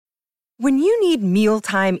When you need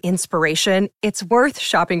mealtime inspiration, it's worth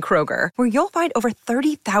shopping Kroger, where you'll find over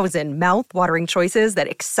 30,000 mouth-watering choices that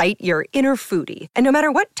excite your inner foodie. And no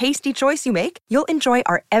matter what tasty choice you make, you'll enjoy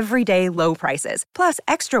our everyday low prices, plus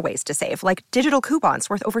extra ways to save, like digital coupons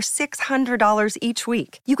worth over $600 each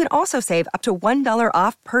week. You can also save up to $1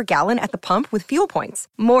 off per gallon at the pump with fuel points.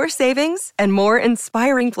 More savings and more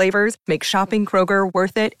inspiring flavors make shopping Kroger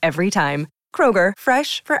worth it every time. Kroger,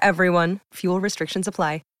 fresh for everyone. Fuel restrictions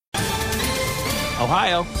apply.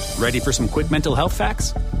 Ohio, ready for some quick mental health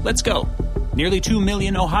facts? Let's go. Nearly 2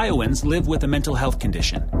 million Ohioans live with a mental health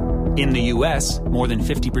condition. In the U.S., more than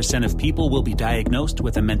 50% of people will be diagnosed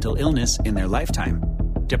with a mental illness in their lifetime.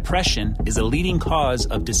 Depression is a leading cause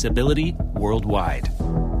of disability worldwide.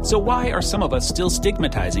 So why are some of us still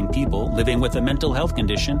stigmatizing people living with a mental health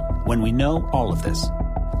condition when we know all of this?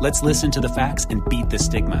 Let's listen to the facts and beat the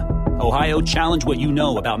stigma. Ohio, challenge what you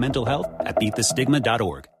know about mental health at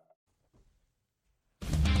beatthestigma.org.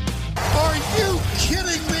 Are you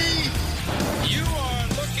kidding me? You are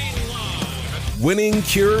looking live. Winning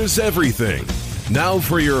cures everything. Now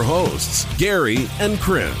for your hosts, Gary and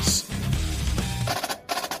Chris.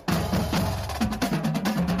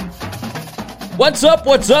 What's up?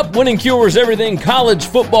 What's up? Winning cures everything. College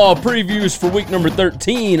football previews for week number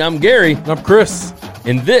 13. I'm Gary. I'm Chris.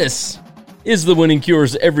 And this is the Winning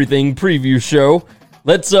Cures Everything preview show.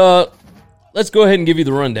 Let's go ahead and give you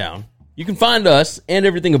the rundown. You can find us and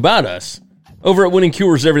everything about us over at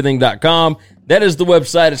winningcureseverything.com. That is the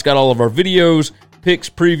website. It's got all of our videos, picks,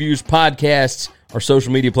 previews, podcasts, our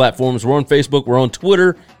social media platforms. We're on Facebook. We're on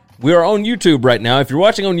Twitter. We are on YouTube right now. If you're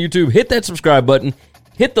watching on YouTube, hit that subscribe button,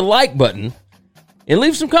 hit the like button, and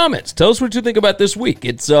leave some comments. Tell us what you think about this week.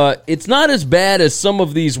 It's not as bad as some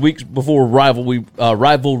of these weeks before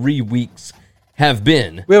rivalry weeks have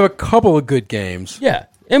been. We have a couple of good games. Yeah.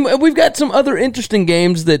 And we've got some other interesting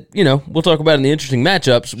games that, we'll talk about in the interesting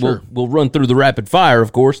matchups. Sure. We'll run through the rapid fire,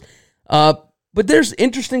 of course. But there's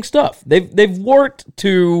interesting stuff. They've worked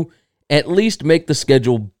to at least make the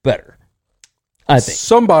schedule better, I think.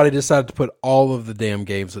 Somebody decided to put all of the damn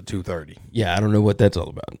games at 2:30. Yeah, I don't know what that's all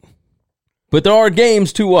about. But there are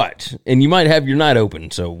games to watch, and you might have your night open,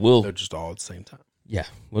 so They're just all at the same time. Yeah,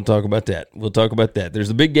 we'll talk about that. There's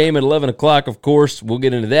the big game at 11 o'clock, of course. We'll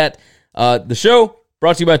get into that. The show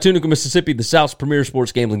brought to you by Tunica, Mississippi, the South's premier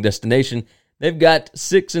sports gambling destination. They've got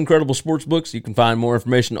 6 incredible sports books. You can find more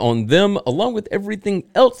information on them, along with everything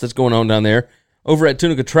else that's going on down there, over at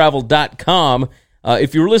tunicatravel.com.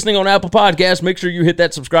 If you're listening on Apple Podcasts, make sure you hit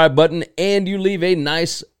that subscribe button and you leave a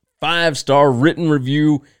nice 5-star written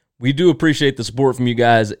review. We do appreciate the support from you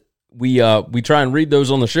guys. We try and read those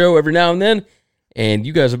on the show every now and then, and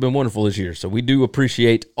you guys have been wonderful this year. So we do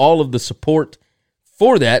appreciate all of the support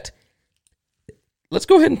for that. Let's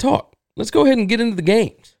go ahead and talk. Let's go ahead and get into the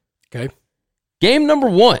games. Okay. Game number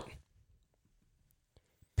 1.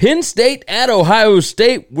 Penn State at Ohio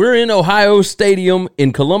State. We're in Ohio Stadium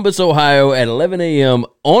in Columbus, Ohio at 11 a.m.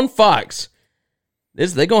 on Fox. They're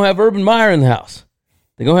going to have Urban Meyer in the house.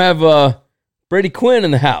 They're going to have Brady Quinn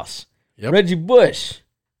in the house. Yep. Reggie Bush,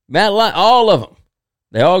 Matt Lyon, all of them.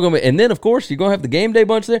 They all going to be. And then, of course, you're going to have the game day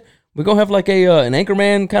bunch there. We're going to have like an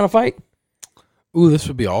Anchorman kind of fight. Ooh, this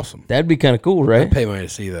would be awesome. That'd be kind of cool, right? I'd pay money to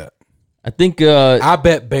see that. I think... I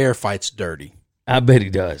bet Bear fights dirty. I bet he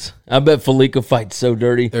does. I bet Felica fights so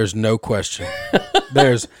dirty. There's no question.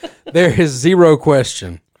 there is zero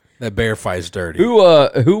question that Bear fights dirty.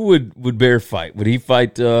 Who would Bear fight? Would he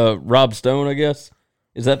fight Rob Stone, I guess?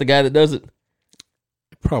 Is that the guy that does it?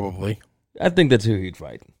 Probably. I think that's who he'd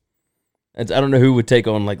fight. I don't know who would take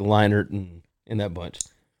on like Leinart and that bunch.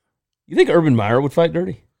 You think Urban Meyer would fight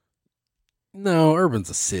dirty? No, Urban's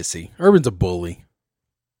a sissy. Urban's a bully.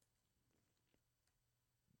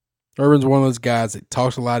 Urban's one of those guys that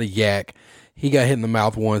talks a lot of yak. He got hit in the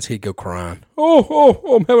mouth once, he'd go crying.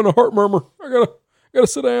 Oh, I'm having a heart murmur. I gotta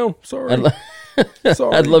sit down. Sorry.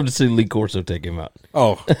 Sorry. I'd love to see Lee Corso take him out.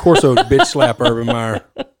 Oh, Corso would bitch slap Urban Meyer.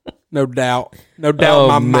 No doubt. No doubt in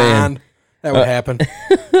my mind that would happen.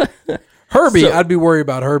 Herbie, I'd be worried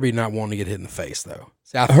about Herbie not wanting to get hit in the face, though.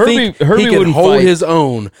 See, Herbie he could hold his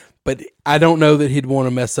own, but I don't know that he'd want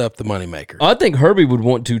to mess up the moneymaker. I think Herbie would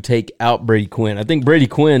want to take out Brady Quinn. I think Brady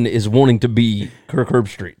Quinn is wanting to be Kirk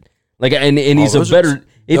Herbstreit. Like, and he's a better...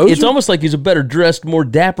 It's almost like he's a better dressed, more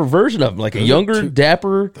dapper version of him, like a younger,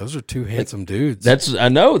 dapper. Those are two handsome dudes. I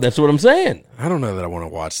know. That's what I'm saying. I don't know that I want to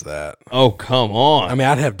watch that. Oh, come on. I mean,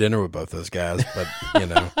 I'd have dinner with both those guys, but I don't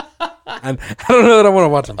know that I want to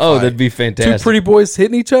watch them fight. Oh, that'd be fantastic. Two pretty boys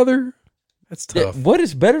hitting each other? That's tough. What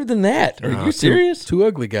is better than that? Are you serious? Two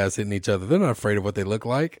ugly guys hitting each other. They're not afraid of what they look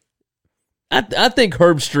like. I think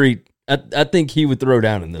Herbstreit. I think he would throw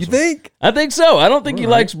down in this. You one. think? I think so. I don't think he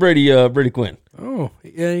likes Brady Quinn. Oh,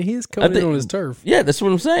 yeah, he's coming in on his turf. Yeah, that's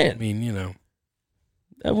what I'm saying. I mean,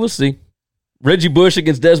 We'll see. Reggie Bush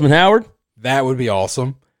against Desmond Howard. that would be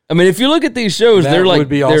awesome. I mean, if you look at these shows, That they're like would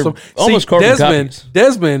be awesome. They're almost carbon copies.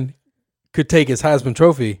 Desmond could take his Heisman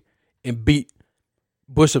Trophy and beat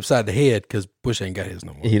Bush upside the head because Bush ain't got his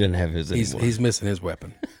no more. He didn't have his anymore. He's missing his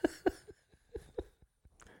weapon.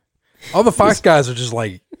 All the Fox guys are just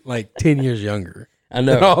like 10 years younger. I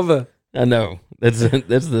know. And I know. That's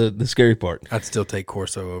the scary part. I'd still take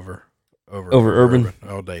Corso over Urban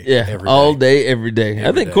all day. Yeah, every all day. day, every day. I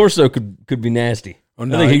Every think day. Corso could be nasty. Oh, I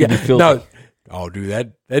think he could be filthy. No. Oh, dude,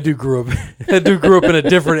 that dude grew up. That dude grew up in a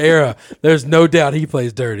different era. There's no doubt he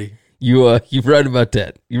plays dirty. You're right about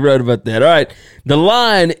that. You're right about that. All right. The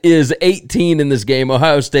line is 18 in this game.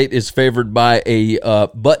 Ohio State is favored by a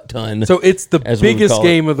butt ton. So it's the as we would biggest call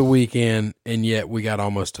game of the weekend, and yet we got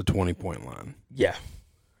almost a 20-point line. Yeah.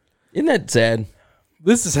 Isn't that sad?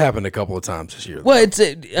 This has happened a couple of times this year. Well,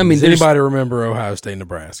 I mean, Does anybody remember Ohio State,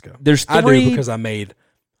 Nebraska? There's I three- do because I made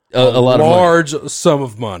a lot of money. large sum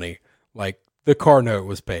of money. Like the car note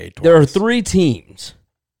was paid. Twice. There are three teams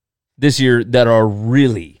this year that are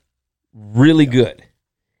really, really good.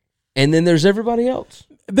 And then there's everybody else.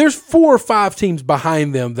 There's 4 or 5 teams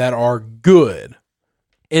behind them that are good,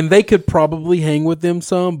 and they could probably hang with them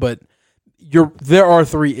some. But there are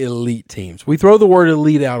 3 elite teams. We throw the word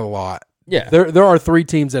elite out a lot. Yeah. There are 3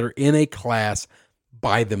 teams that are in a class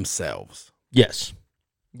by themselves. Yes.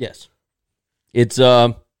 It's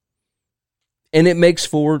and it makes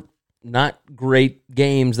for not great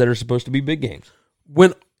games that are supposed to be big games.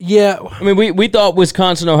 I mean, we thought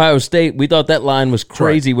Wisconsin, Ohio State, we thought that line was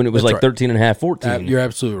crazy when it was That's like right. 13.5, 14. You're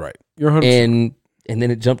absolutely right. You're 100%. And then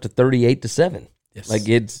it jumped to 38-7. Yes. Like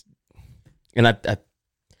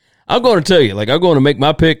I'm going to tell you, like I'm going to make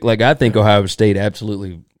my pick. Like I think Ohio State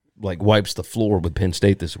absolutely like wipes the floor with Penn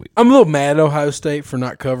State this week. I'm a little mad at Ohio State for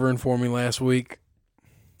not covering for me last week.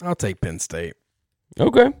 I'll take Penn State.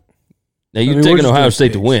 Okay. Now you're we're taking just Ohio doing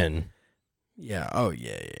State to picks. win. Yeah. Oh,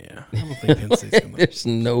 yeah. I don't think Penn State's going to. There's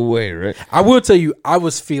no way, right? I will tell you, I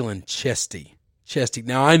was feeling chesty.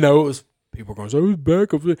 Now, I know it was people are going to say, oh,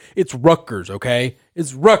 it's back. It's Rutgers, okay?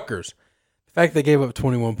 It's Rutgers. The fact they gave up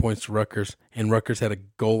 21 points to Rutgers and Rutgers had a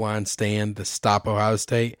goal line stand to stop Ohio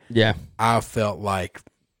State, Yeah. I felt like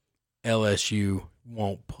LSU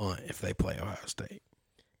won't punt if they play Ohio State.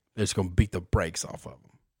 They're just going to beat the brakes off of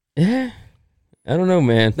them. Yeah. I don't know,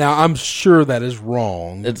 man. Now, I'm sure that is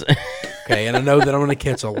wrong. It's Okay, and I know that I'm going to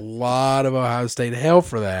catch a lot of Ohio State hell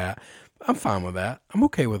for that. I'm fine with that. I'm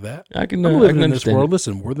okay with that. I can I'm living in this understand world. it.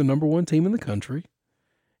 Listen, we're the number 1 team in the country,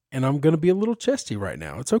 and I'm going to be a little chesty right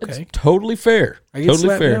now. It's okay. It's totally fair. I get Totally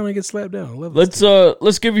slapped fair. down. I get slapped down. I love this.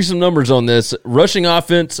 Let's give you some numbers on this. Rushing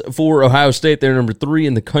offense for Ohio State, they're number 3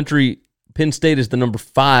 in the country. Penn State is the number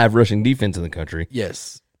 5 rushing defense in the country.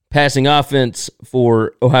 Yes. Passing offense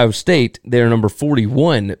for Ohio State, they're number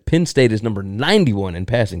 41. Penn State is number 91 in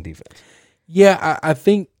passing defense. Yeah, I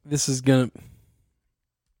think this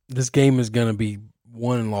game is going to be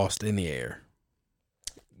won and lost in the air.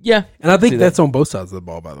 Yeah. And I think See that's on both sides of the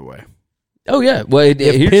ball, by the way. Oh, yeah. Well,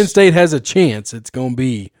 If Penn State has a chance, it's going to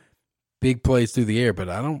be big plays through the air, but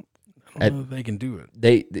I don't know if they can do it.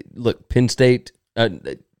 They look, Penn State,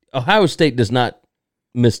 Ohio State does not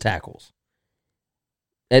miss tackles.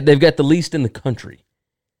 They've got the least in the country.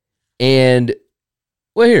 And,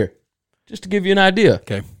 well, here, just to give you an idea.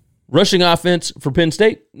 Okay. Rushing offense for Penn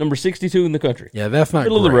State, number 62 in the country. Yeah, that's not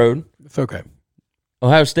Middle of the great. road. It's okay.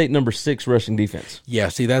 Ohio State, number 6 rushing defense. Yeah,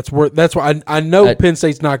 see, that's why I know Penn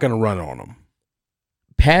State's not going to run on them.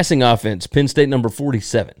 Passing offense, Penn State, number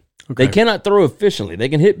 47. Okay. They cannot throw efficiently. They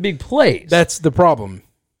can hit big plays. That's the problem.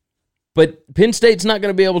 But Penn State's not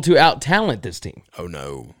going to be able to out-talent this team. Oh,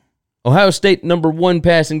 no. Ohio State, number 1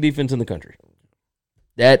 passing defense in the country.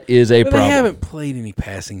 That is a But problem. they haven't played any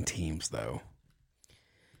passing teams, though.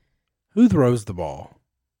 Who throws the ball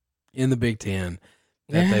in the Big Ten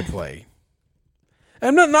that they play?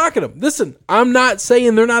 I'm not knocking them. Listen, I'm not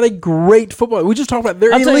saying they're not a great football. We just talked about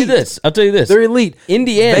they're elite. I'll tell you this. They're elite.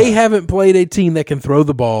 Indiana. They haven't played a team that can throw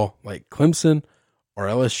the ball like Clemson or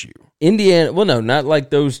LSU. Indiana, well, no, not like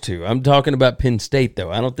those two. I'm talking about Penn State,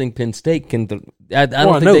 though. I don't think Penn State can. I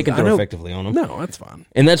don't think they can throw effectively on them. No, that's fine.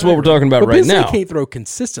 And that's what we're talking about but right Penn State now. can't throw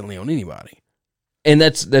consistently on anybody. And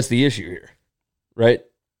that's the issue here, right?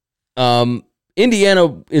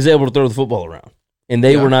 Indiana is able to throw the football around, and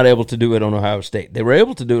they were not able to do it on Ohio State. They were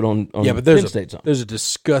able to do it on but Penn State's on. there's a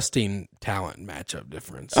disgusting talent matchup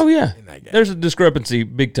difference. Oh yeah, in that game. there's a discrepancy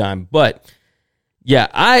big time. But yeah,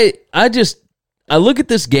 I look at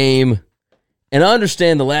this game And I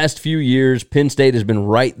understand the last few years, Penn State has been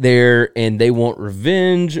right there, and they want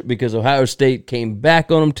revenge because Ohio State came back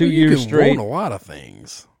on them 2 years straight. You can want a lot of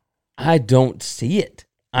things. I don't see it.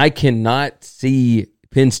 I cannot see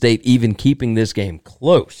Penn State even keeping this game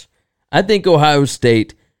close. I think Ohio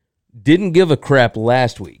State didn't give a crap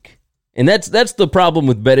last week. And that's the problem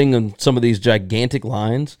with betting on some of these gigantic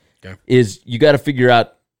lines, is you got to figure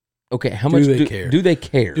out, okay, how much do they care? Do they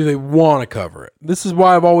care? Do they want to cover it? This is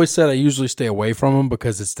why I've always said I usually stay away from them,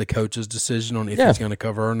 because it's the coach's decision on if he's going to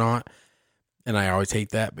cover or not. And I always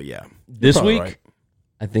hate that, but yeah. This week, right.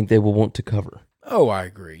 I think they will want to cover. Oh, I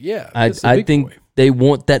agree. Yeah. I think they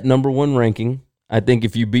want that number one ranking. I think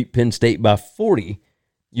if you beat Penn State by 40,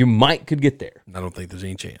 you could get there. I don't think there's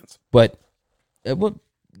any chance. But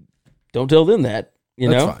don't tell them that.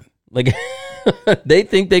 That's fine. Like they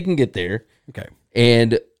think they can get there. Okay.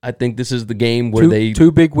 And I think this is the game where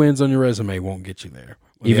two big wins on your resume won't get you there.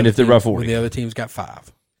 Even if they're by 40. When the other team's got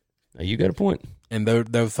 5. Now you got a point. And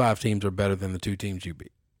those 5 teams are better than the 2 teams you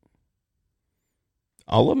beat.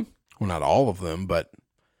 All of them? Well, not all of them, but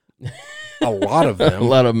a lot of them. A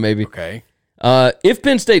lot of them, maybe. Okay. If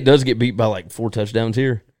Penn State does get beat by like 4 touchdowns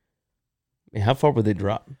here, how far would they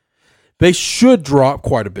drop? They should drop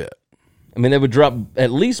quite a bit. I mean, they would drop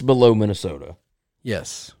at least below Minnesota.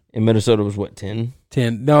 Yes. And Minnesota was what, 10?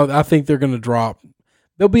 10. No, I think they're going to drop.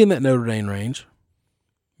 They'll be in that Notre Dame range.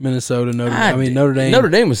 Minnesota, Notre Dame. Notre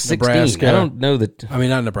Dame was 16. Nebraska. I don't know that. I mean,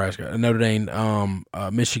 not Nebraska. Notre Dame,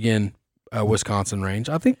 Michigan, Wisconsin range.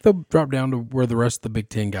 I think they'll drop down to where the rest of the Big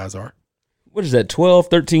Ten guys are. What is that, 12,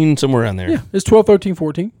 13, somewhere around there? Yeah, it's 12, 13,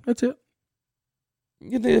 14. That's it.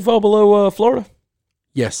 You think they fall below Florida?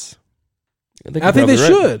 Yes. I think they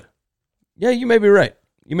should. Yeah, you may be right.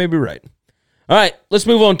 All right, let's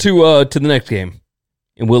move on to the next game,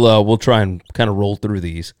 and we'll try and kind of roll through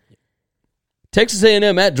these. Texas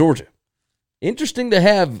A&M at Georgia. Interesting to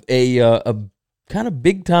have a kind of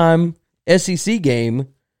big time SEC game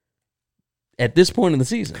at this point in the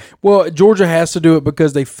season. Well, Georgia has to do it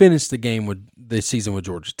because they finished the season with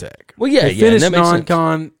Georgia Tech. Well, yeah, they finished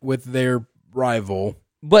non-con with their rival.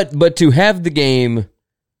 But to have the game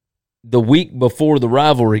the week before the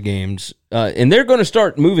rivalry games, and they're going to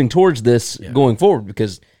start moving towards this going forward,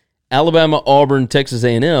 because Alabama, Auburn, Texas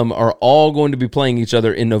A&M are all going to be playing each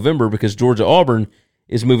other in November because Georgia-Auburn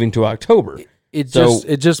is moving to October. It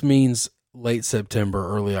just means late September,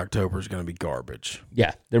 early October is going to be garbage.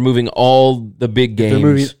 Yeah, they're moving all the big games. They're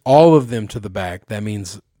moving all of them to the back. That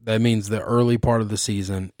means the early part of the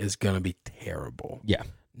season is going to be terrible. Yeah.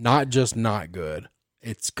 Not just not good.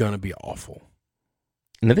 It's going to be awful.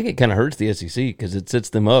 And I think it kind of hurts the SEC because it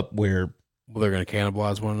sets them up where they're going to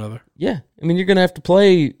cannibalize one another. Yeah, I mean, you're going to have to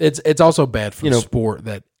play. It's also bad for the sport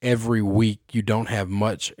that every week you don't have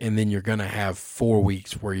much, and then you're going to have 4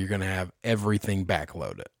 weeks where you're going to have everything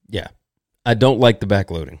backloaded. Yeah, I don't like the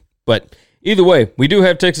backloading, but either way, we do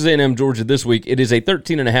have Texas A&M Georgia this week. It is a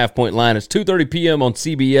 13.5-point line. It's 2:30 p.m. on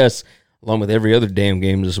CBS, along with every other damn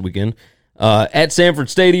game this weekend at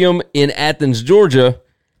Sanford Stadium in Athens, Georgia.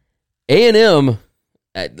 A&M.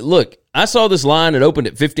 Look, I saw this line. It opened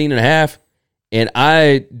at 15.5. And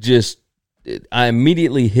I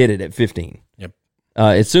immediately hit it at 15. Yep.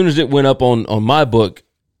 As soon as it went up on my book,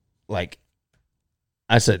 like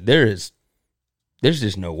I said, there's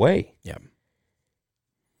just no way. Yeah.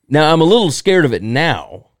 Now I'm a little scared of it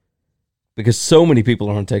now because so many people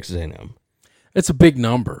are on Texas A&M. It's a big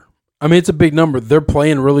number. I mean, it's a big number. They're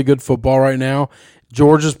playing really good football right now.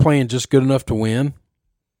 Georgia's playing just good enough to win.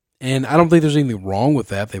 And I don't think there's anything wrong with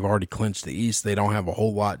that. They've already clinched the East. They don't have a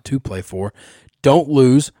whole lot to play for. Don't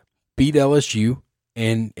lose, beat LSU,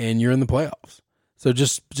 and you're in the playoffs. So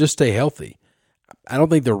just stay healthy. I don't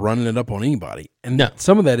think they're running it up on anybody. And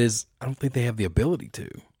some of that is I don't think they have the ability to.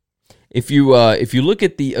 If you look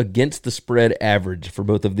at the against the spread average for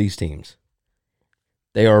both of these teams,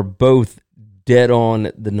 they are both dead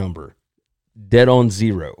on the number, dead on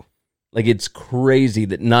 0. Like, it's crazy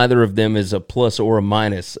that neither of them is a plus or a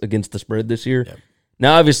minus against the spread this year. Yep.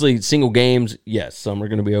 Now, obviously, single games, yes, some are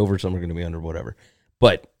going to be over, some are going to be under, whatever.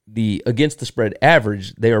 But the against the spread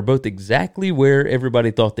average, they are both exactly where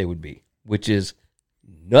everybody thought they would be, which is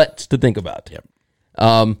nuts to think about. Yep.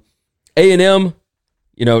 A&M,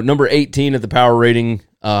 number 18 at the power rating.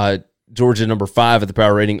 Georgia, number 5 at the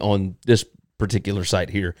power rating on this particular site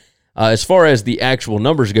here. As far as the actual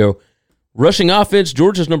numbers go, rushing offense,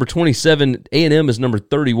 Georgia's number 27. A&M is number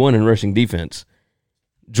 31 in rushing defense.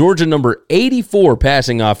 Georgia number 84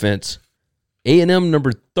 passing offense. A&M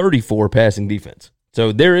number 34 passing defense.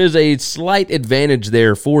 So there is a slight advantage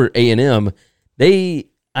there for A&M. They,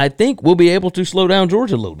 I think, will be able to slow down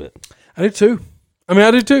Georgia a little bit. I do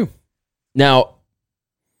too. Now,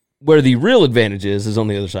 where the real advantage is on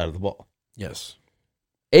the other side of the ball. Yes.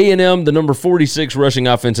 A&M, the number 46 rushing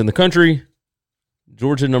offense in the country.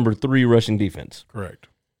 Georgia, number 3 rushing defense. Correct.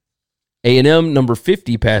 A&M, number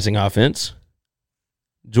 50 passing offense.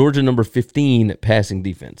 Georgia, number 15 passing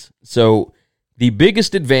defense. So the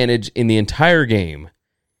biggest advantage in the entire game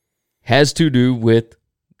has to do with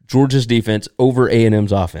Georgia's defense over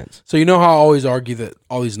A&M's offense. So you know how I always argue that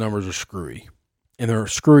all these numbers are screwy, and they're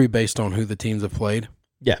screwy based on who the teams have played?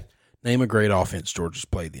 Yeah. Name a great offense Georgia's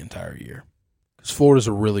played the entire year. Because Florida's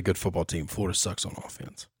a really good football team. Florida sucks on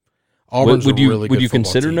offense. Auburn's would a really good Would you football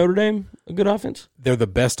consider team. Notre Dame a good offense? They're the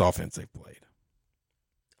best offense they've played.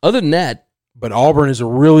 Other than that, But Auburn is a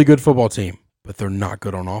really good football team, but they're not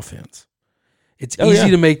good on offense. It's easy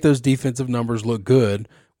to make those defensive numbers look good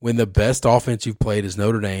when the best offense you've played is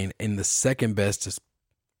Notre Dame and the second best is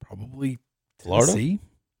probably Florida? Tennessee.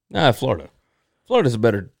 Nah, Florida. Florida's a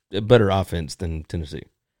better offense than Tennessee.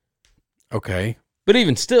 Okay. But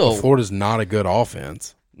even still, Florida's not a good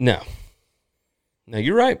offense. no. No,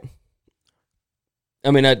 you're right. I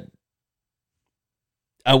mean,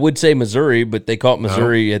 I would say Missouri, but they caught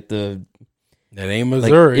Missouri at the That ain't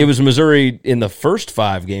Missouri. It was Missouri in the first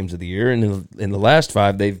 5 games of the year, and in the last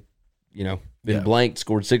 5, they've been blanked.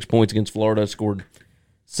 Scored 6 points against Florida. Scored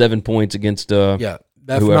 7 points against that's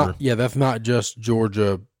whoever. that's not just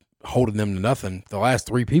Georgia holding them to nothing. The last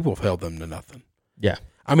 3 people have held them to nothing. Yeah,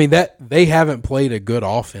 I mean that they haven't played a good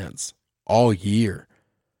offense all year.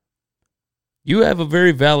 you have a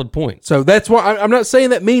very valid point. So that's why I'm not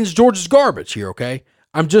saying that means Georgia's garbage here. Okay,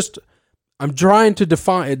 I'm trying to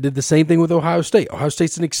define. It did the same thing with Ohio State. Ohio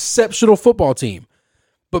State's an exceptional football team,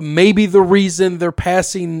 but maybe the reason their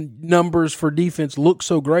passing numbers for defense look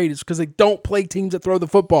so great is because they don't play teams that throw the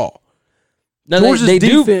football. Now, Georgia's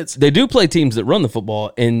defense, they do play teams that run the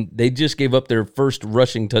football, and they just gave up their first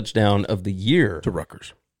rushing touchdown of the year to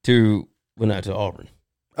Rutgers. to Auburn.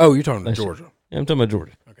 Oh, you're talking about Georgia. Yeah, I'm talking about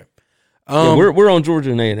Georgia. Okay. Yeah, we're on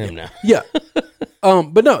Georgia and A&M now. Yeah.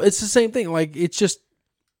 But no, it's the same thing. Like it's just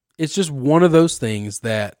one of those things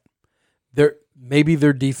that maybe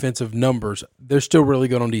their defensive numbers, they're still really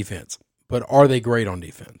good on defense, but are they great on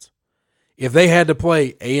defense? If they had to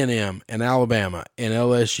play A&M and Alabama and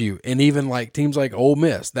LSU and even like teams like Ole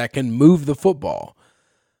Miss that can move the football,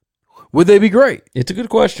 would they be great? It's a good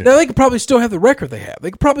question. Now they could probably still have the record they have. They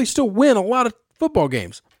could probably still win a lot of football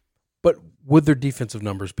games, but would their defensive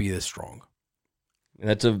numbers be this strong?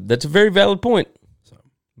 That's a very valid point.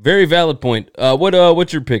 Very valid point.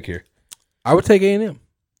 What's your pick here? I would take A&M.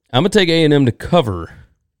 I'm gonna take A&M to cover.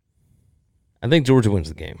 I think Georgia wins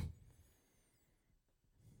the game.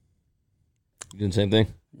 You doing the same thing?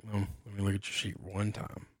 Let me look at your sheet one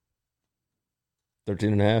time.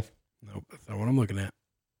 13.5. Nope, that's not what I'm looking at.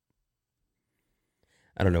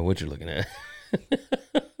 I don't know what you're looking at.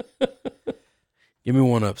 Give me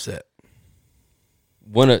one upset.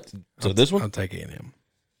 This one? I'll take A&M.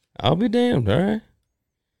 I'll be damned. All right.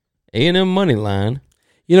 A&M money line.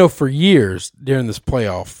 You know, for years during this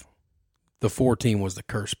playoff, the 4 team was the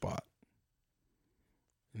curse spot.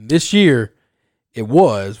 And this year, it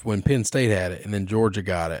was when Penn State had it and then Georgia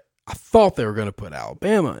got it. I thought they were going to put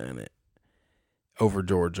Alabama in it over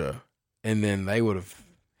Georgia, and then they would have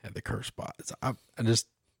had the curse spot. I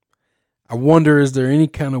wonder, is there any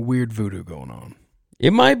kind of weird voodoo going on?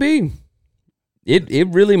 It might be. It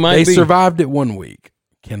really might be. They survived it 1 week.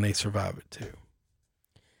 Can they survive it too?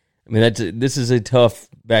 I mean, this is a tough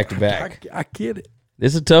back-to-back. I get it.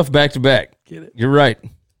 This is a tough back-to-back. Get it. You're right.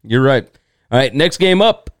 All right, next game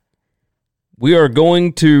up. We are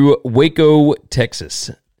going to Waco,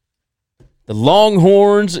 Texas. The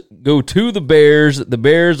Longhorns go to the Bears. The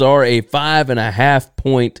Bears are a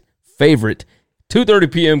 5.5-point favorite.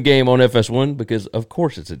 2:30 p.m. game on FS1 because, of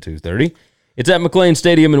course, it's at 2:30. It's at McLean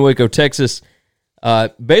Stadium in Waco, Texas.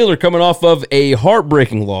 Baylor coming off of a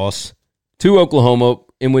heartbreaking loss to Oklahoma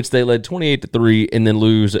in which they led 28-3 and then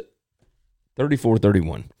lose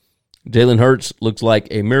 34-31. Jalen Hurts looks like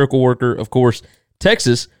a miracle worker. Of course,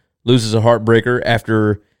 Texas loses a heartbreaker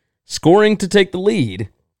after scoring to take the lead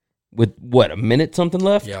with, a minute something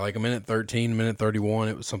left? Yeah, like a minute 13, minute 31.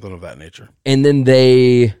 It was something of that nature. And then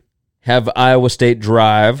they have Iowa State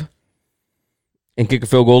drive and kick a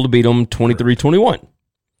field goal to beat them 23-21.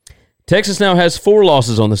 Texas now has 4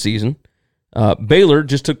 losses on the season. Baylor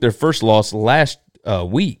just took their first loss last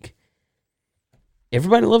week.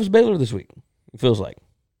 Everybody loves Baylor this week, it feels like.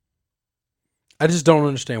 I just don't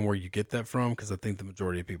understand where you get that from because I think the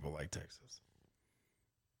majority of people like Texas.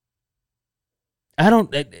 I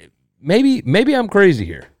don't. Maybe I'm crazy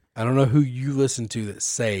here. I don't know who you listen to that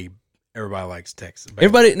say Everybody likes Texas.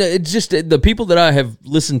 Everybody, no, it's just the people that I have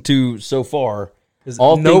listened to so far.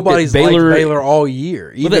 All nobody's think that liked Baylor all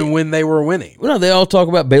year, even when they were winning. Well, no, they all talk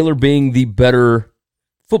about Baylor being the better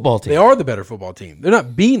football team. They are the better football team. They're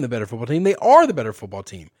not being the better football team. They are the better football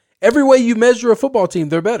team. Every way you measure a football team,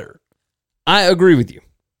 they're better. I agree with you.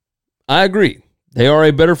 I agree. They are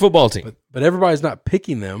a better football team. But everybody's not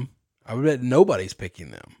picking them. I would bet nobody's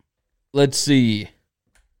picking them. Let's see.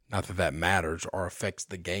 Not that matters or affects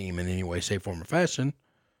the game in any way, shape, form, or fashion.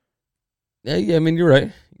 Yeah, I mean, you're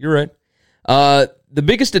right. You're right. The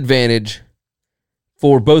biggest advantage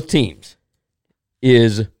for both teams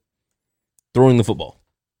is throwing the football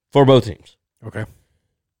for both teams. Okay.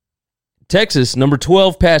 Texas, number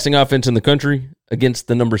 12 passing offense in the country against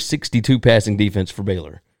the number 62 passing defense for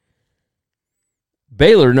Baylor.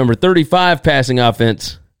 Baylor, number 35 passing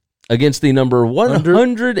offense against the number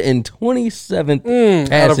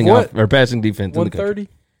 127th passing defense in the country. 130?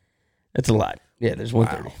 That's a lot. Yeah, there's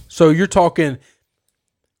 130. Wow. So you're talking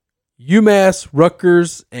UMass,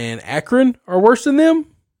 Rutgers, and Akron are worse than them?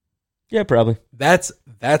 Yeah, probably. That's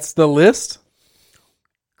the list?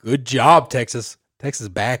 Good job, Texas. Texas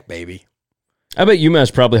back, baby. I bet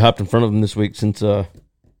UMass probably hopped in front of them this week since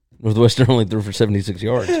Northwestern only threw for 76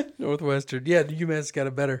 yards. Northwestern. Yeah, UMass got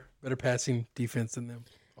a better passing defense than them.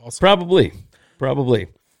 Also. Probably.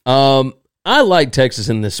 I like Texas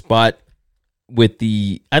in this spot I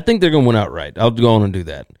think they're going to win outright. I'll go on and do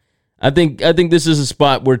that. I think this is a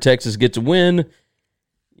spot where Texas gets a win.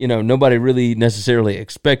 You know, nobody really necessarily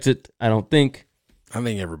expects it, I don't think. I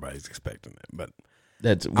think everybody's expecting it, but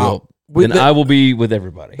I will be with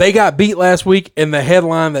everybody. They got beat last week, and the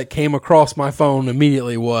headline that came across my phone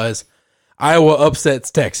immediately was Iowa upsets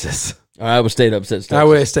Texas. Iowa State upsets Texas.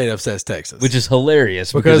 Iowa State upsets Texas. Which is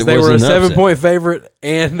hilarious because they were a 7-point favorite,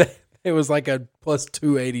 and it was like a plus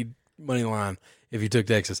 280 money line if you took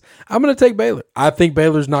Texas. I'm going to take Baylor. I think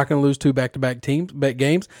Baylor's not going to lose 2 back-to-back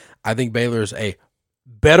games. I think Baylor's a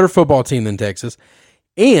better football team than Texas,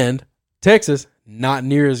 and Texas not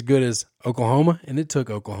near as good as Oklahoma, and it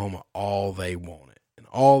took Oklahoma all they wanted and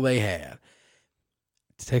all they had.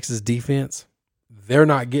 Texas defense, they're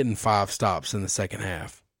not getting 5 stops in the second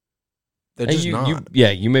half. They're just not.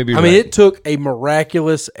 You may be right. I mean, it took a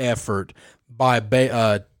miraculous effort by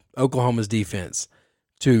Oklahoma's defense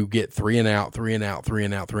to get 3 and out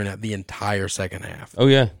the entire second half. Oh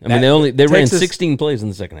yeah, I mean they ran 16 plays in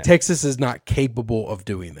the second half. Texas is not capable of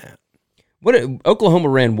doing that. Oklahoma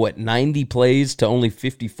ran 90 plays to only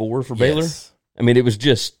 54 for Baylor? I mean, it was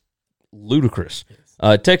just ludicrous.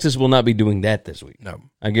 Yes. Texas will not be doing that this week. No.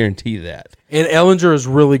 I guarantee you that. And Ellinger is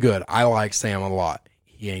really good. I like Sam a lot.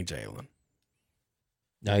 He ain't Jalen.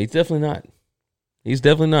 No, he's definitely not.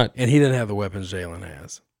 And he didn't have the weapons Jalen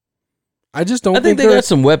has. I just don't think they got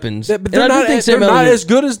some weapons. But they're not as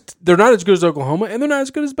good as Oklahoma, and they're not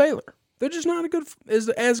as good as Baylor. They're just not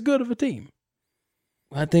as good of a team.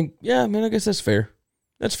 I think, I guess that's fair.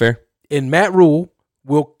 That's fair. And Matt Rule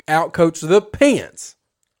will outcoach the pants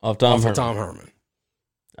off Tom Herman.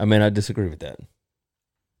 I mean, I disagree with that.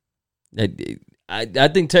 I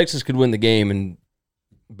think Texas could win the game and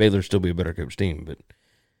Baylor still be a better coach team, but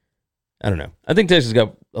I don't know. I think Texas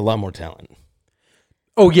got a lot more talent.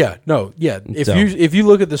 Oh yeah, no, yeah. If you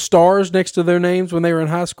look at the stars next to their names when they were in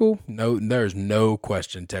high school, there's no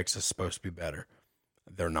question Texas is supposed to be better.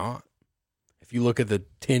 They're not. If you look at the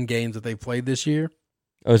 10 games that they played this year,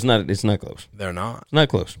 it's not close. They're not. It's not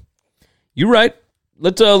close. You're right.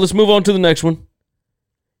 Let's move on to the next one.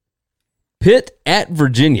 Pitt at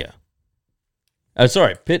Virginia.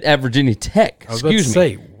 Pitt at Virginia Tech. I was about to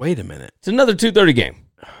say, wait a minute. It's another 2:30 game.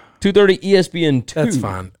 2:30 ESPN 2. That's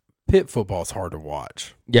fine. Pitt football's hard to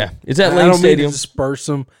watch. Yeah, it's at Lane Stadium. I don't mean to disperse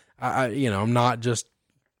them. I'm not just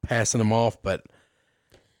passing them off, but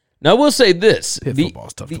now I will say this: Pitt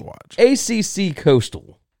football's tough to watch. ACC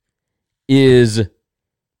Coastal is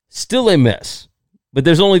still a mess, but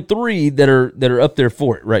there's only 3 that are up there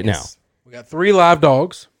for it right now. We got 3 live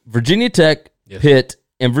dogs: Virginia Tech, Pitt,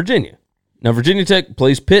 and Virginia. Now Virginia Tech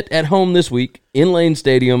plays Pitt at home this week in Lane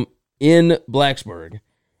Stadium in Blacksburg.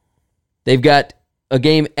 They've got a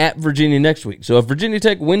game at Virginia next week. So if Virginia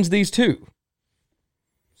Tech wins these 2,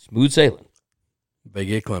 smooth sailing. They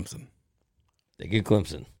get Clemson.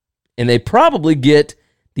 And they probably get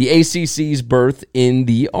the ACC's berth in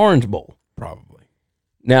the Orange Bowl. Probably.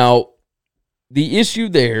 Now, the issue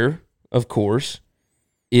there, of course,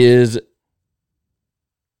 is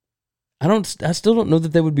I still don't know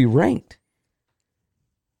that they would be ranked.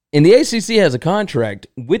 And the ACC has a contract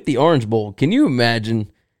with the Orange Bowl. Can you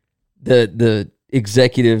imagine the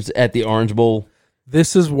executives at the Orange Bowl?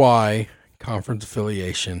 This is why conference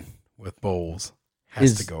affiliation with bowls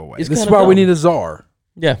has to go away. This is why we need a czar.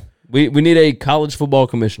 Yeah. We need a college football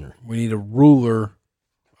commissioner. We need a ruler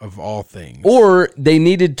of all things. Or they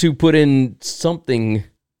needed to put in something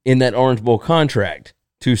in that Orange Bowl contract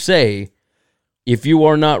to say, if you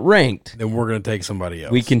are not ranked, then we're going to take somebody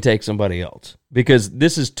else. We can take somebody else. Because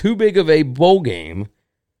this is too big of a bowl game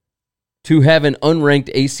to have an unranked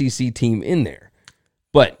ACC team in there.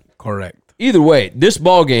 But correct. Either way, this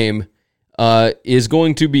ball game is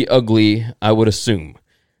going to be ugly, I would assume.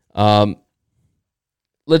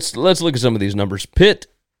 Let's look at some of these numbers. Pitt,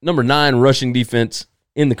 number 9 rushing defense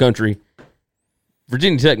in the country.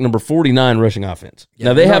 Virginia Tech, number 49 rushing offense. Yeah,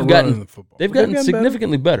 now they've gotten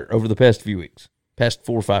significantly better over the past few weeks, past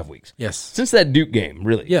 4 or 5 weeks. Yes, since that Duke game,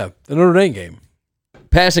 really. Yeah, the Notre Dame game.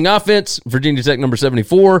 Passing offense, Virginia Tech, number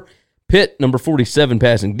 74. Pitt, number 47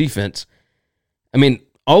 passing defense. I mean,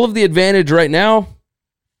 all of the advantage right now,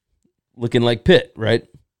 looking like Pitt, right?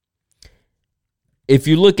 If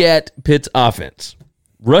you look at Pitt's offense,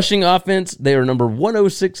 rushing offense, they are number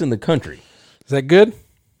 106 in the country. Is that good?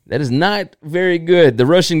 That is not very good. The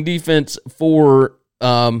rushing defense for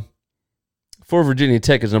Virginia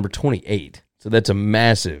Tech is number 28. So that's a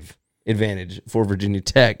massive advantage for Virginia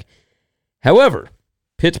Tech. However,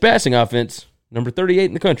 Pitt's passing offense, number 38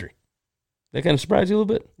 in the country. That kind of surprised you a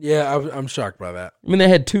little bit? Yeah, I'm shocked by that. I mean, they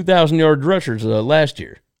had 2,000-yard rushers last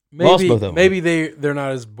year. Lost both of them. Maybe they're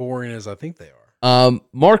not as boring as I think they are.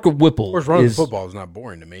 Mark Whipple. Of course, running football is not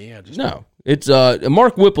boring to me. It's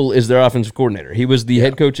Mark Whipple is their offensive coordinator. He was the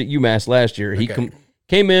head coach at UMass last year. He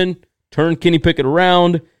came in, turned Kenny Pickett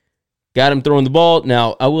around, got him throwing the ball.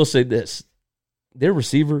 Now, I will say this. Their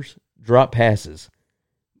receivers drop passes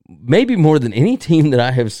maybe more than any team that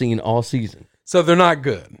I have seen all season. So they're not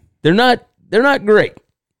good. They're not great.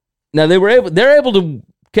 Now, they're able to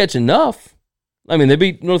catch enough. I mean, they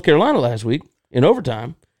beat North Carolina last week in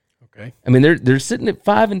overtime. Okay. I mean, they're sitting at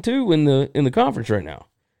 5-2 in the conference right now.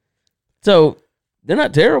 So they're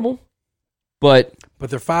not terrible, but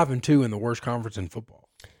they're 5-2 in the worst conference in football.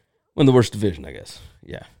 In the worst division, I guess.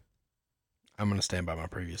 Yeah. I'm going to stand by my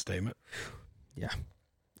previous statement. Yeah.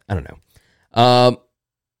 I don't know.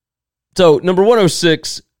 So number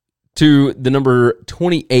 106 to the number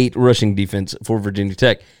 28 rushing defense for Virginia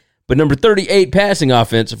Tech, but number 38 passing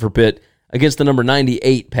offense for Pitt against the number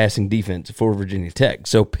 98 passing defense for Virginia Tech.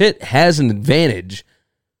 So Pitt has an advantage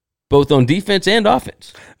both on defense and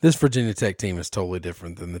offense. This Virginia Tech team is totally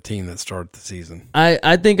different than the team that started the season.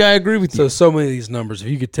 I think I agree with you. So many of these numbers, if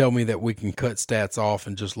you could tell me that we can cut stats off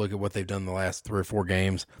and just look at what they've done the last 3 or 4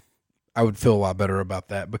 games, I would feel a lot better about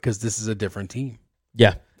that because this is a different team.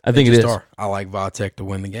 Yeah, I think it is. I like Vitek to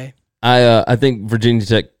win the game. I think Virginia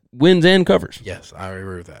Tech wins and covers. Yes, I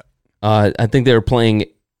agree with that. I think they're playing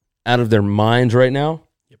out of their minds right now.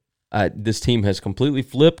 Yep. This team has completely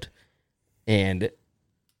flipped, and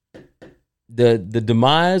the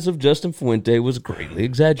demise of Justin Fuente was greatly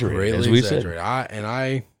exaggerated, as we said.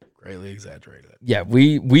 I greatly exaggerated it. Yeah,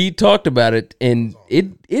 we talked about it, and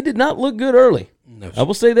it did not look good early. No, I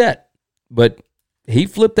will say that. But he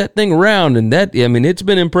flipped that thing around, and it's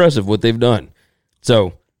been impressive what they've done.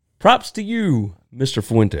 So, props to you, Mr.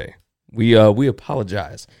 Fuente. We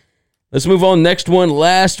apologize. Let's move on. Next one,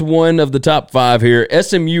 last one of the top 5 here.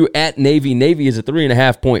 SMU at Navy. Navy is a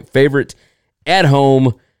 3.5-point favorite at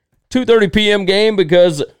home. 2:30 p.m. game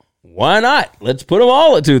because why not? Let's put them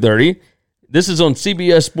all at 2:30. This is on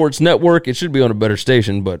CBS Sports Network. It should be on a better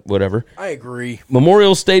station, but whatever. I agree.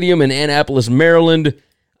 Memorial Stadium in Annapolis, Maryland.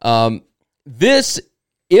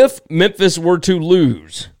 If Memphis were to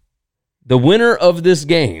lose, the winner of this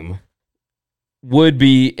game would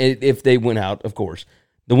be, if they went out, of course,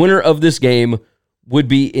 the winner of this game would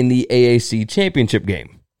be in the AAC championship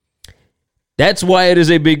game. That's why it is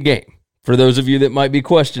a big game. For those of you that might be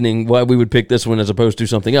questioning why we would pick this one as opposed to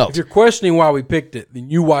something else. If you're questioning why we picked it, then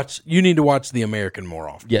you need to watch the American more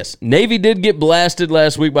often. Yes. Navy did get blasted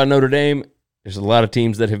last week by Notre Dame. There's a lot of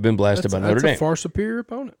teams that have been blasted by Notre Dame. That's a far superior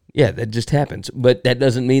opponent. Yeah, that just happens. But that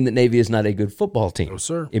doesn't mean that Navy is not a good football team. No,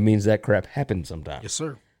 sir. It means that crap happens sometimes. Yes,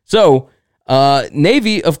 sir. So,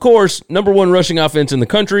 Navy, of course, number 1 rushing offense in the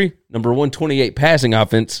country, number 128 passing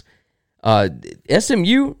offense.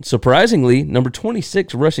 SMU, surprisingly, number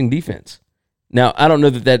 26 rushing defense. Now, I don't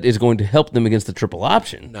know that is going to help them against the triple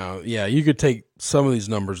option. No, yeah, you could take some of these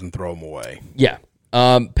numbers and throw them away. Yeah.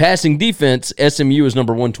 Passing defense, SMU is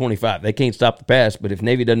number 125. They can't stop the pass, but if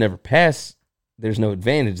Navy doesn't ever pass, there's no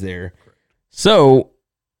advantage there. So,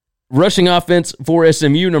 rushing offense for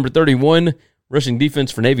SMU, number 31. Rushing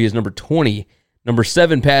defense for Navy is number 20. Number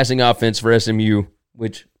 7 passing offense for SMU,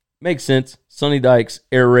 which makes sense. Sonny Dykes,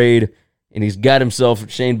 air raid, and he's got himself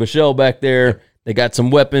Shane Buechele back there. They got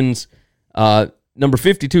some weapons. number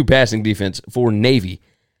 52 passing defense for Navy.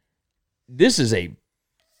 This is a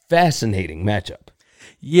fascinating matchup.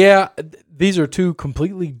 Yeah, these are two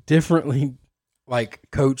completely differently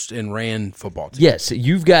coached and ran football teams. Yes,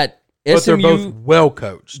 you've got SMU. But they're both well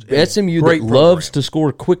coached. SMU that loves to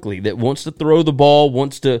score quickly, that wants to throw the ball,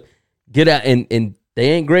 wants to get out, and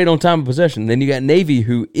they ain't great on time of possession. Then you got Navy,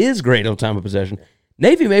 who is great on time of possession.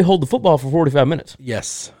 Navy may hold the football for 45 minutes.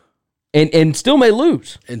 Yes. And still may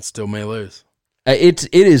lose.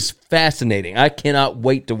 It is fascinating. I cannot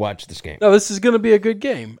wait to watch this game. No, this is going to be a good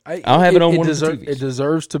game. I'll have it on one of the TVs. It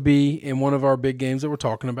deserves to be in one of our big games that we're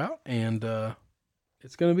talking about, and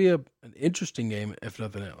it's going to be an interesting game, if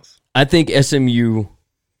nothing else. I think SMU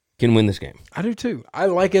can win this game. I do too. I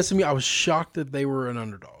like SMU. I was shocked that they were an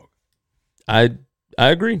underdog. I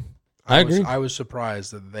agree. I agree. I was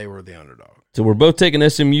surprised that they were the underdog. So we're both taking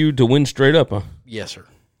SMU to win straight up, huh? Yes, sir.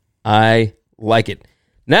 I like it.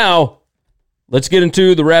 Now, let's get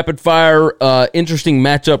into the rapid fire interesting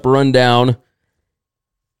matchup rundown.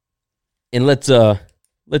 And let's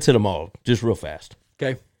hit them all just real fast.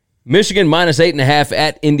 Okay. Michigan minus 8.5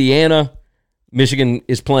 at Indiana. Michigan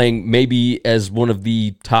is playing maybe as one of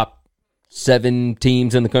the top 7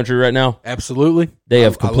 teams in the country right now. Absolutely. They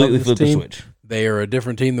have completely flipped the switch. They are a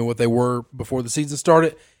different team than what they were before the season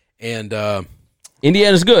started. And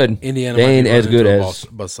Indiana's good. Indiana they ain't as good as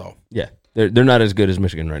Buzzsaw. Yeah, they're not as good as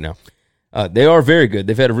Michigan right now. They are very good.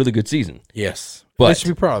 They've had a really good season. Yes, but they should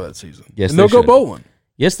be proud of that season. Yes, and they'll go bowling.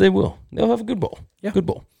 Yes, they will. They'll have a good bowl. Yeah, good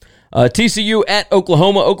bowl. TCU at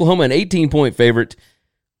Oklahoma. Oklahoma an 18-point favorite.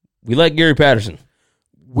 We like Gary Patterson.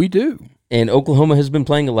 We do. And Oklahoma has been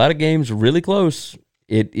playing a lot of games really close.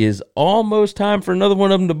 It is almost time for another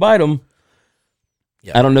one of them to bite them.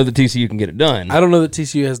 Yeah. I don't know that TCU can get it done. I don't know that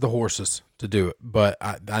TCU has the horses to do it, but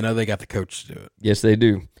I know they got the coach to do it. Yes, they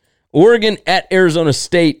do. Oregon at Arizona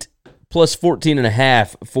State, plus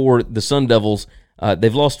 14.5 for the Sun Devils.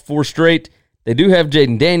 They've lost 4 straight. They do have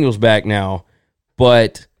Jaden Daniels back now,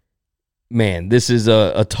 but, man, this is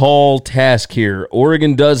a tall task here.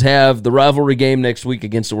 Oregon does have the rivalry game next week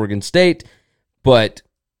against Oregon State, but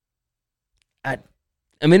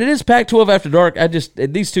I mean, it is Pac-12 after dark.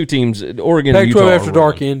 These two teams, Oregon and Utah, Pac-12 after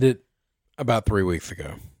dark ended about 3 weeks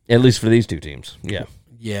ago. At least for these two teams, yeah.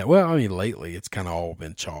 Yeah, well, I mean, lately it's kind of all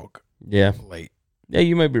been chalk. Yeah. Late. Yeah,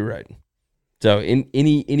 you might be right. So, in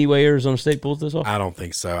any way Arizona State pulls this off? I don't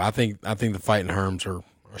think so. I think the Fighting Herms are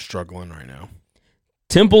struggling right now.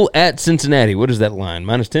 Temple at Cincinnati. What is that line?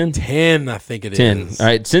 Minus 10? 10, I think it 10. is. 10.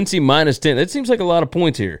 All right, Cincy minus 10. That seems like a lot of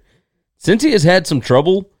points here. Cincy has had some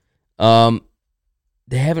trouble.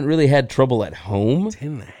 They haven't really had trouble at home.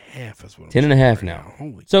 10.5 is what 10.5 now.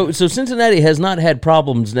 So Cincinnati has not had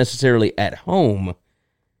problems necessarily at home.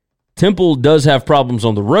 Temple does have problems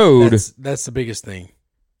on the road. That's the biggest thing.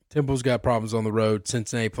 Temple's got problems on the road.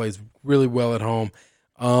 Cincinnati plays really well at home.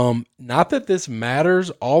 Not that this matters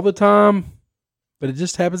all the time, but it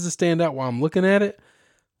just happens to stand out while I'm looking at it.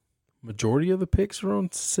 Majority of the picks are on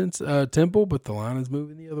Temple, but the line is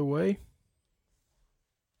moving the other way.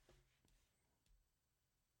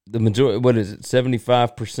 The majority, what is it,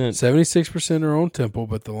 75%? 76% are on Temple,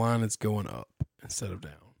 but the line is going up instead of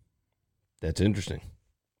down. That's interesting.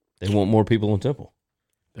 They want more people on Temple.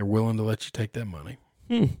 They're willing to let you take that money.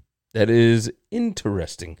 That is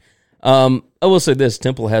interesting. I will say this,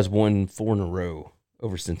 Temple has won 4 in a row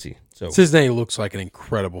over Cincy. So Cincinnati looks like an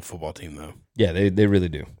incredible football team, though. Yeah, they really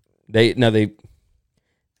do. They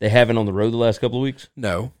haven't on the road the last couple of weeks?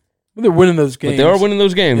 No. Well, they're winning those games. But they are winning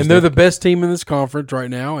those games. And they're the best team in this conference right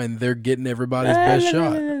now, and they're getting everybody's best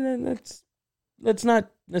shot. Let's not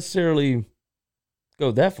necessarily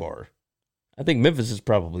go that far. I think Memphis is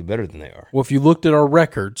probably better than they are. Well, if you looked at our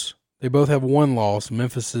records, they both have 1 loss.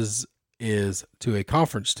 Memphis is to a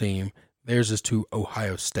conference team. Theirs is to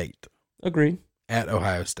Ohio State. Agreed. At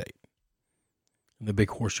Ohio State. The big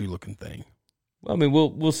horseshoe-looking thing. Well, I mean,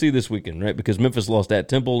 we'll see this weekend, right? Because Memphis lost at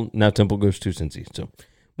Temple. Now Temple goes to Cincy. So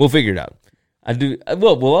we'll figure it out.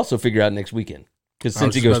 We'll also figure it out next weekend because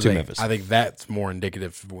Cincy goes to Memphis. I think that's more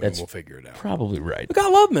indicative of when we'll figure it out. Probably right. Look, I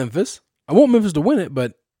love Memphis. I want Memphis to win it,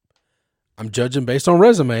 but I'm judging based on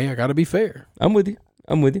resume. I got to be fair. I'm with you.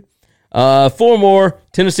 4 more.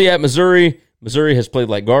 Tennessee at Missouri. Missouri has played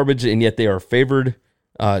like garbage, and yet they are favored.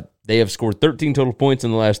 They have scored 13 total points in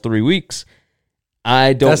the last 3 weeks.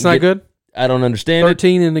 That's not good. I don't understand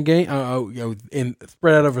 13 in the game,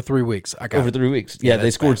 spread out over 3 weeks. Over 3 weeks. Yeah, they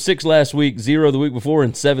scored 6 last week, 0 the week before,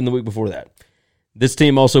 and 7 the week before that. This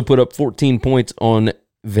team also put up 14 points on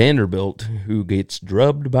Vanderbilt, who gets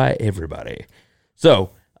drubbed by everybody.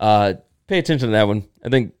 So, pay attention to that one. I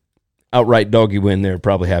think outright doggy win there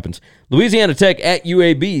probably happens. Louisiana Tech at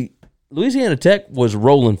UAB. Louisiana Tech was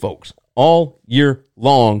rolling folks all year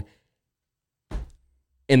long,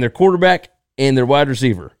 and their quarterback and their wide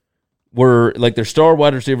receiver were like their star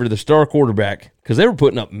wide receiver, their star quarterback, because they were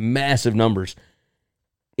putting up massive numbers.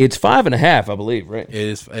 It's 5.5, I believe, right?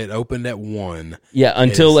 It opened at 1. Yeah,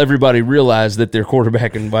 until everybody realized that their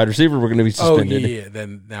quarterback and wide receiver were going to be suspended. Oh, yeah.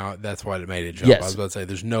 Then now that's why it made it jump. Yes. I was about to say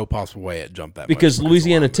there's no possible way it jumped that because much.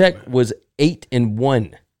 Louisiana Tech was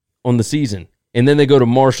 8-1 on the season. And then they go to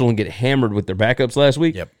Marshall and get hammered with their backups last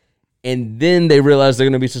week. Yep. And then they realize they're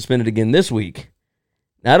going to be suspended again this week.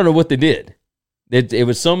 Now, I don't know what they did. It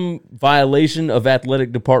was some violation of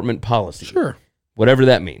athletic department policy. Sure. Whatever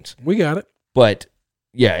that means. We got it. But,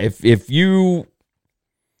 yeah, if you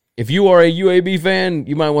are a UAB fan,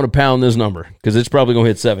 you might want to pound this number because it's probably going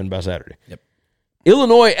to hit 7 by Saturday. Yep.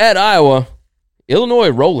 Illinois at Iowa.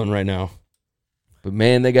 Illinois rolling right now. But,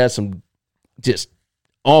 man, they got some just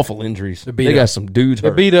awful injuries. They got some dudes hurt.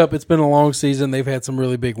 They're beat up. It's been a long season. They've had some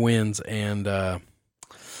really big wins, and I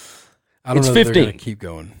don't know if they're going to keep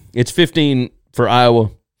going. It's 15 for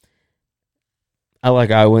Iowa. I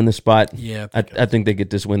like Iowa in this spot. Yeah, I think they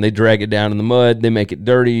get this win. They drag it down in the mud. They make it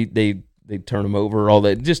dirty. They turn them over. All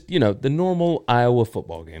that. Just, the normal Iowa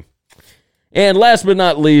football game. And last but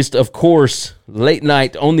not least, of course, late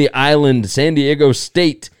night on the island, San Diego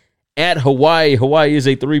State at Hawaii. Hawaii is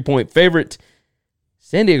a 3-point favorite.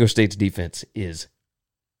 San Diego State's defense is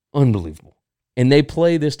unbelievable. And they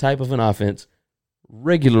play this type of an offense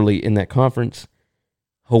regularly in that conference.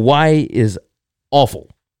 Hawaii is awful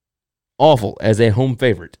as a home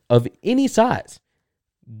favorite of any size.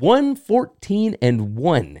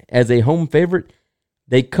 1-14-1 as a home favorite.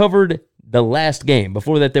 They covered the last game.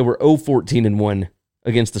 Before that, they were 0-14-1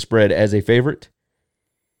 against the spread as a favorite.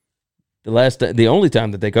 The only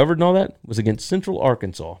time that they covered and all that was against Central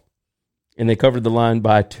Arkansas. And they covered the line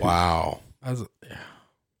by 2. Wow.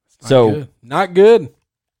 Not good.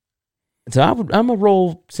 So I'm going to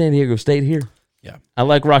roll San Diego State here. Yeah. I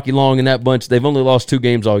like Rocky Long in that bunch. They've only lost 2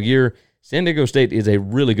 games all year. San Diego State is a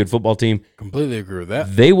really good football team. Completely agree with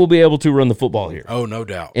that. They will be able to run the football here. Oh, no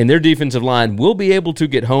doubt. And their defensive line will be able to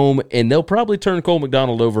get home, and they'll probably turn Cole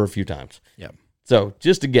McDonald over a few times. Yeah. So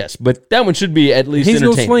just a guess. But that one should be at least entertaining.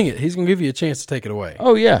 He's going to swing it. He's going to give you a chance to take it away.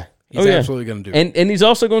 Oh, yeah. He's absolutely going to do it. And he's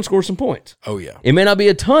also going to score some points. Oh, yeah. It may not be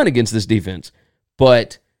a ton against this defense,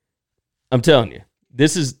 but I'm telling you,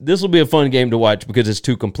 this will be a fun game to watch because it's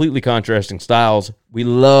 2 completely contrasting styles. We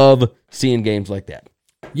love seeing games like that.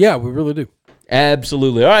 Yeah, we really do.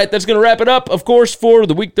 Absolutely. All right, that's going to wrap it up, of course, for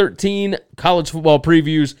the Week 13 college football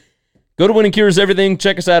previews. Go to Winning Cures Everything.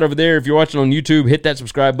 Check us out over there. If you're watching on YouTube, hit that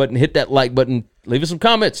subscribe button, hit that like button. Leave us some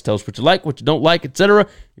comments. Tell us what you like, what you don't like, etc.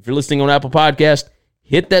 If you're listening on Apple Podcast,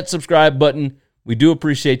 hit that subscribe button. We do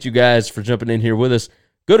appreciate you guys for jumping in here with us.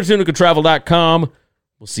 Go to tunicatravel.com.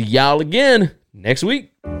 We'll see y'all again next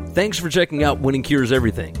week. Thanks for checking out Winning Cures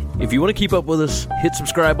Everything. If you want to keep up with us, hit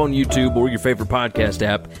subscribe on YouTube or your favorite podcast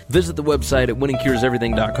app. Visit the website at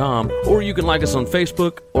winningcureseverything.com, or you can like us on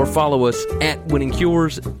Facebook or follow us at Winning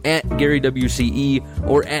Cures, at Gary WCE,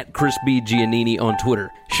 or at Chris B. Giannini on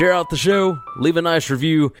Twitter. Share out the show, leave a nice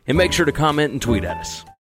review, and make sure to comment and tweet at us.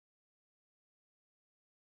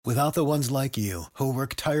 Without the ones like you, who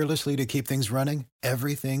work tirelessly to keep things running,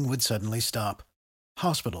 everything would suddenly stop.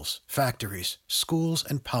 Hospitals, factories, schools,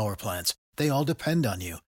 and power plants, they all depend on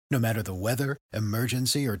you. No matter the weather,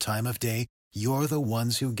 emergency, or time of day, you're the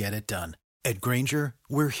ones who get it done. At Grainger,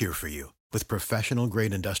 we're here for you with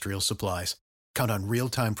professional-grade industrial supplies. Count on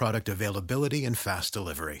real-time product availability and fast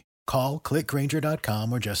delivery. Call, click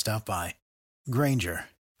Grainger.com, or just stop by. Grainger,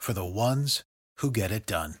 for the ones who get it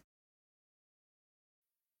done.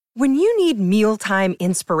 When you need mealtime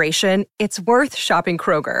inspiration, it's worth shopping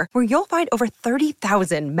Kroger, where you'll find over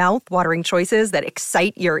 30,000 mouth-watering choices that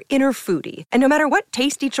excite your inner foodie. And no matter what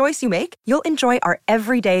tasty choice you make, you'll enjoy our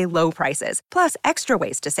everyday low prices, plus extra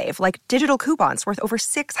ways to save, like digital coupons worth over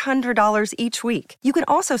 $600 each week. You can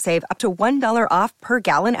also save up to $1 off per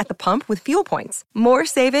gallon at the pump with fuel points. More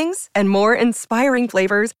savings and more inspiring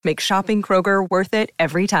flavors make shopping Kroger worth it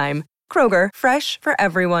every time. Kroger, fresh for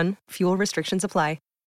everyone. Fuel restrictions apply.